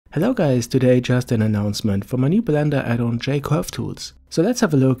Hello guys, today just an announcement for my new Blender add-on JCurve Tools. So let's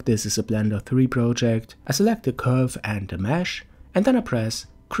have a look. This is a Blender 3 project. I select the curve and the mesh, and then I press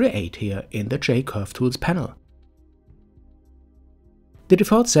Create here in the JCurve Tools panel. The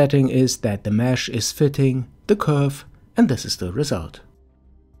default setting is that the mesh is fitting the curve, and this is the result.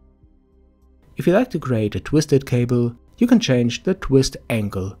 If you like to create a twisted cable, you can change the twist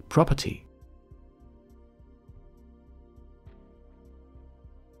angle property.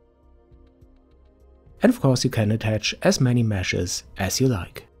 And of course you can attach as many meshes as you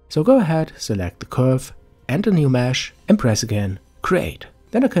like. So go ahead, select the curve and a new mesh and press again Create.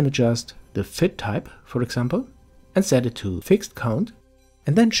 Then I can adjust the fit type, for example, and set it to fixed count,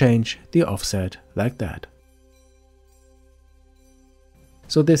 and then change the offset like that.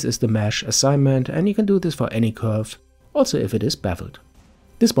 So this is the mesh assignment, and you can do this for any curve, also if it is beveled.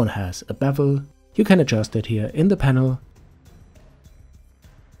 This one has a bevel. You can adjust it here in the panel.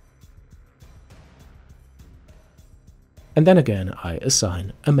 And then again I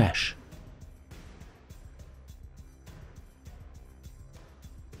assign a mesh.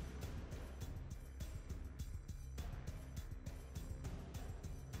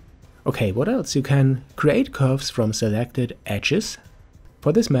 Okay, what else? You can create curves from selected edges.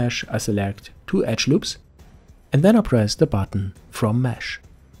 For this mesh I select 2 edge loops, and then I press the button From Mesh.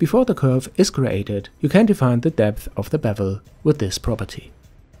 Before the curve is created, you can define the depth of the bevel with this property.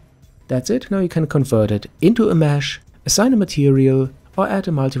 That's it. Now you can convert it into a mesh, assign a material, or add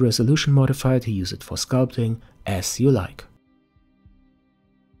a multi-resolution modifier to use it for sculpting as you like.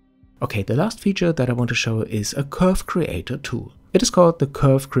 Okay, the last feature that I want to show is a curve creator tool. It is called the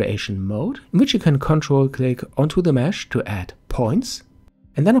curve creation mode, in which you can control click onto the mesh to add points,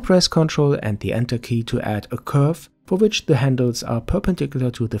 and then I press Ctrl and the Enter key to add a curve for which the handles are perpendicular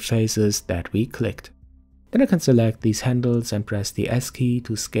to the faces that we clicked. Then I can select these handles and press the S key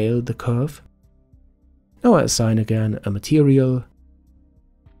to scale the curve. Now I assign again a material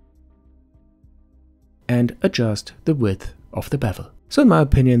and adjust the width of the bevel. So in my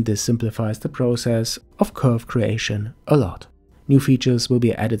opinion, this simplifies the process of curve creation a lot. New features will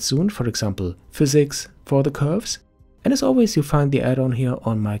be added soon, for example physics for the curves. And as always, you find the add-on here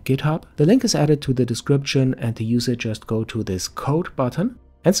on my GitHub. The link is added to the description, and to use it just go to this code button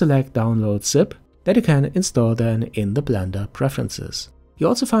and select download zip that you can install then in the Blender preferences. You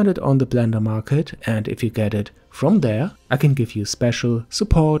also find it on the blendermarket, and if you get it from there, I can give you special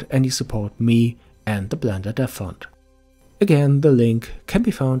support and you support me and the Blender devfund. Again, the link can be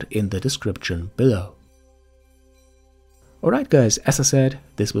found in the description below. Alright guys, as I said,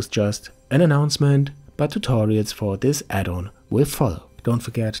 this was just an announcement, but tutorials for this add-on will follow. Don't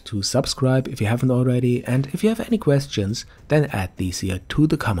forget to subscribe if you haven't already, and if you have any questions, then add these here to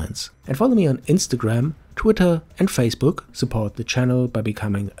the comments. And follow me on Instagram, Twitter and Facebook. Support the channel by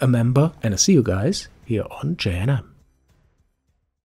becoming a member, and I'll see you guys here on Jayanam.